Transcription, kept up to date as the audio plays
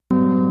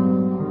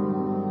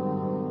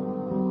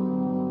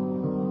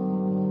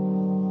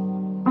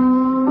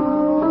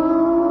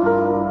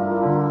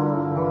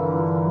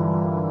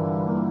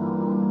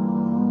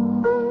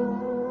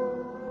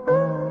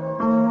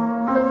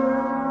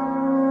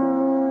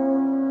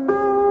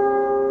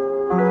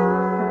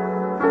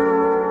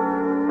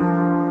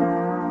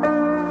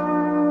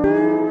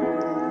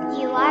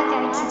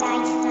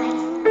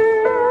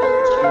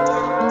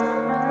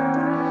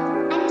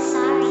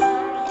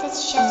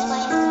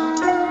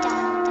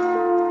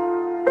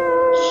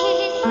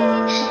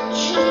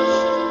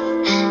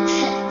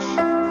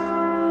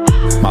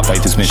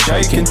faith has been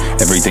shaken.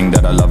 Everything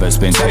that I love has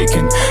been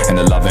taken, and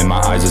the love in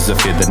my eyes is a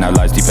fear that now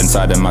lies deep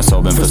inside of my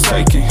soul, been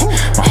forsaken.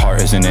 My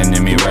heart is an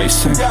enemy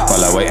racing,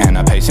 while I wait and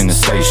I pace in the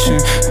station.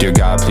 Dear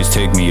God, please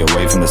take me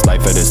away from this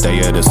life of this day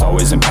of this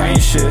always in pain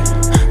shit.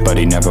 But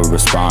he never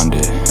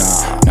responded,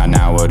 not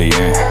now or the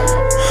end.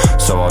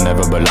 So I'll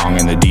never belong,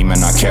 and the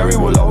demon I carry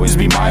will always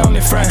be my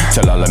only friend.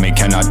 Till all of me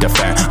cannot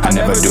defend, I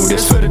never do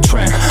this for the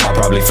trend. I'll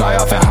probably fly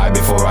off and hide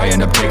before I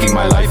end up taking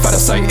my life out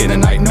of sight in the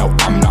night. No,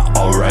 I'm not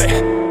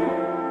alright.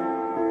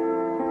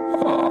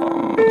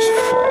 Oh, it's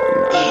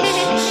fucked, man.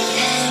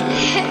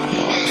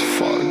 It's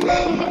fucked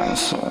up, man.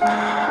 So,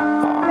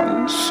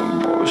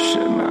 some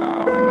bullshit, man.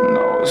 I don't even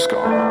know what's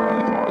going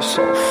on anymore. It's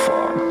so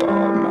fucked up,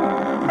 man.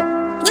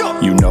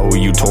 You know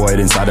you toyed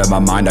inside of my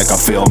mind, I can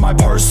feel my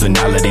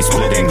personality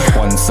splitting.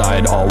 One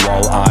side all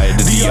wall-eyed,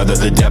 the other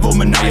the devil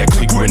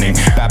maniacally grinning.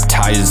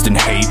 Baptized in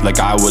hate like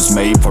I was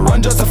made for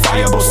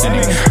unjustifiable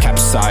sinning.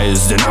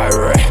 Capsized in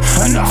irate,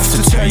 enough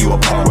to tear you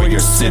apart where you're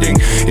sitting.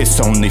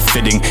 It's only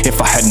fitting if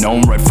I had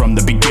known right from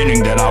the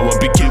beginning that I would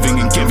be giving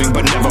and giving,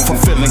 but never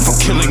fulfilling. From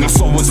killing a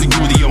soul was you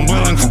the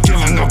unwilling. From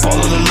giving up all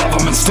of the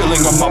love I'm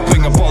instilling. I'm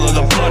upping up all of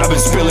the blood I've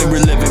been spilling.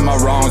 Reliving my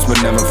wrongs but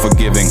never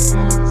forgiving.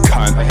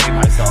 Cunt,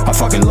 I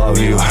fucking love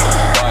you,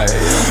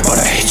 but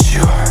I hate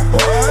you.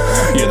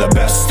 You're the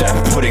best at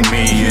putting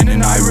me in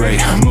an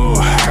irate mood.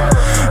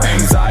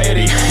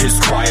 Anxiety is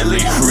quietly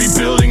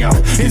rebuilding up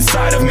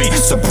inside of me,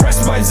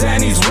 suppressed by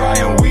Xannies, rye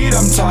and weed.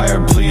 I'm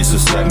tired, please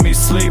just let me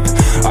sleep.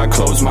 I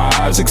close my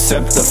eyes,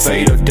 accept the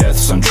fate of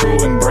death's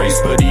untrue embrace.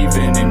 But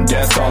even in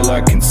death, all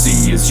I can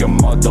see is your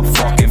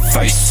motherfucking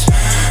face.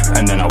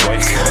 And then I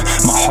wake,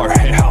 my heart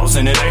it howls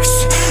and it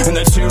aches, and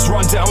the tears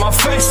run down my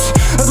face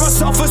as my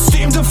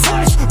self-esteem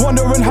deflates.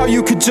 Wondering how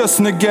you could just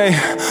negate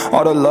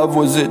all the love,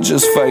 was it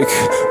just fake?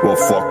 Well,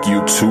 fuck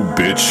you too,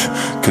 bitch,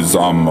 cause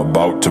I'm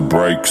about to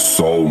break.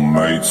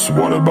 Soulmates,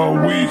 what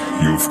about we?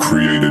 You've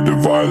created a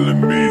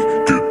violent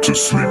me. Get to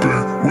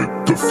sleeping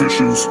with the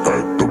fishes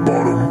at the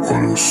bottom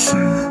of the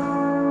sea.